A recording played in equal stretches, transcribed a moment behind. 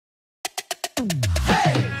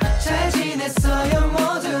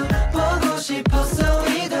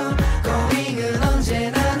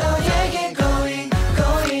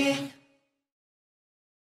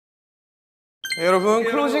여러분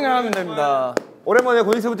클로징을 하면 됩니다. 오랜만에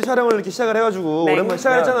고잉세븐틴 촬영을 이렇게 시작을 해가지고 오랜만에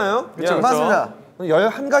시작을 했잖아요. 그쵸, 맞습니다.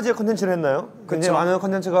 11가지의 컨텐츠를 했나요? 굉장히 많은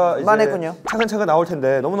컨텐츠가 이제 차근차근 나올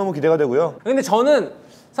텐데 너무너무 기대가 되고요. 근데 저는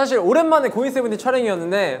사실 오랜만에 고잉세븐틴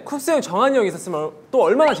촬영이었는데 쿱스 형, 정한이 형 있었으면 또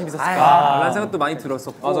얼마나 재밌었을까 라는 생각도 많이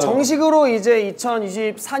들었었고 맞아요. 정식으로 이제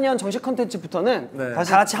 2024년 정식 컨텐츠부터는 다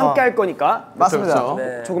같이 함께 할 거니까 맞습니다.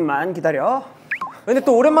 네. 조금만 기다려. 근데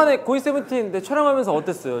또 오랜만에 고잉세븐틴 촬영하면서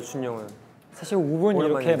어땠어요, 준이 형은? 사실 5분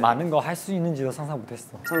이렇게 많은 거 할 수 있는지도 상상 못했어.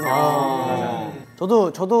 맞아요.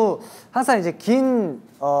 저도 항상 이제 긴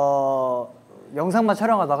영상만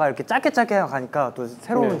촬영하다가 이렇게 짧게 가니까 또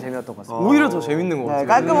새로운 재미였던 것 같습니다. 오히려 더 재밌는 것 같아요.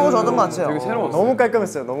 깔끔하고 좋았던 것 같아요. 되게 새로웠어요. 너무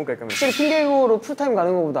깔끔했어요, 너무 깔끔했어요. 확실히 핑계고로 풀타임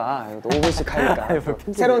가는 것보다 5분씩 가니까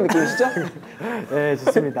새로운 느낌이시죠? 네,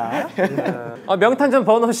 좋습니다. 명탄전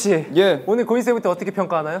버너 씨, 예. 오늘 고잉세븐틴 어떻게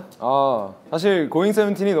평가하나요? 사실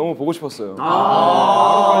고잉세븐틴이 너무 보고 싶었어요.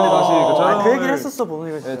 빨리 다시 그 촬영을 그 얘기를 했었어,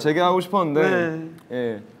 보는 거. 재개하고 싶었는데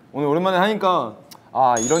예. 오늘 오랜만에 하니까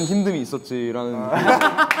이런 힘듦이 있었지라는.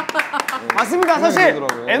 맞습니다. 사실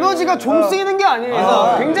에너지가 좀 쓰이는 게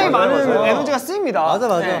아니에요. 굉장히 많은 에너지가 쓰입니다. 맞아.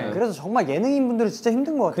 그래서 정말 예능인 분들은 진짜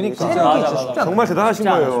힘든 것 같아요. 그러니까 정말 대단하신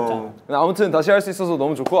거예요. 아무튼 다시 할 수 있어서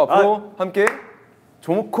너무 좋고 앞으로 함께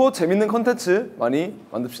좋고 재밌는 컨텐츠 많이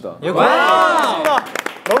만듭시다.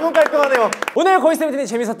 너무 깔끔하네요. 오늘 고잉세븐틴이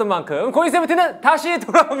재밌었던 만큼 고잉세븐틴은 다시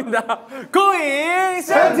돌아옵니다.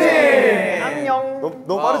 고잉세븐틴! 안녕.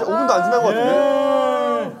 너무 빠르지? 5분도 안 지난 것 같은데?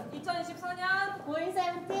 2024년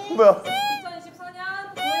고잉세븐틴. 뭐야?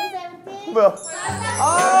 2024년 고잉세븐틴. 뭐야?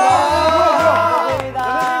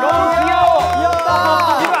 너무 귀여워.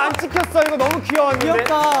 이거 안 찍혔어. 이거 너무 귀여웠는데.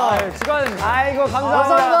 귀엽다. 아이고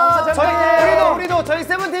감사합니다. 우리도 저희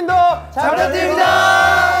세븐틴도 잘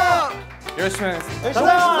부탁드립니다. 열심히 하겠습니다.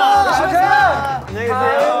 감사합니다. 안녕히 계세요.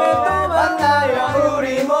 다음에 또 만나요.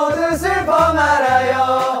 우리 모두 슬퍼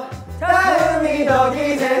말아요. 다음이 더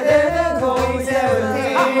기대되는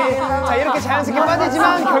고잉세븐틴. 자 이렇게 자연스럽게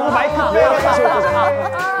빠지지만 결국 마이크 빼고 다시 올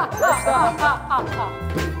거잖아요.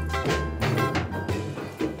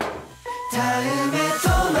 다음에 또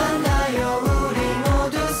만나요. 우리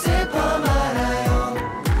모두 슬퍼 말아요.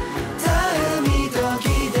 다음이 더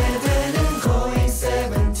기대되는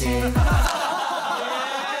고잉세븐틴.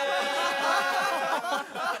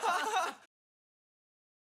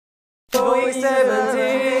 고잉세븐틴.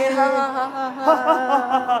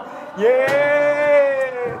 예.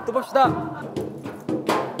 또 봅시다.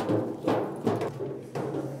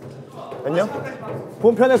 안녕.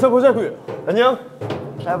 본편에서 보자고요. 안녕.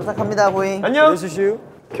 잘 부탁합니다, 고잉. 안녕.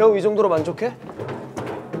 겨우 이 정도로 만족해?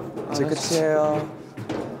 이제 끝이에요.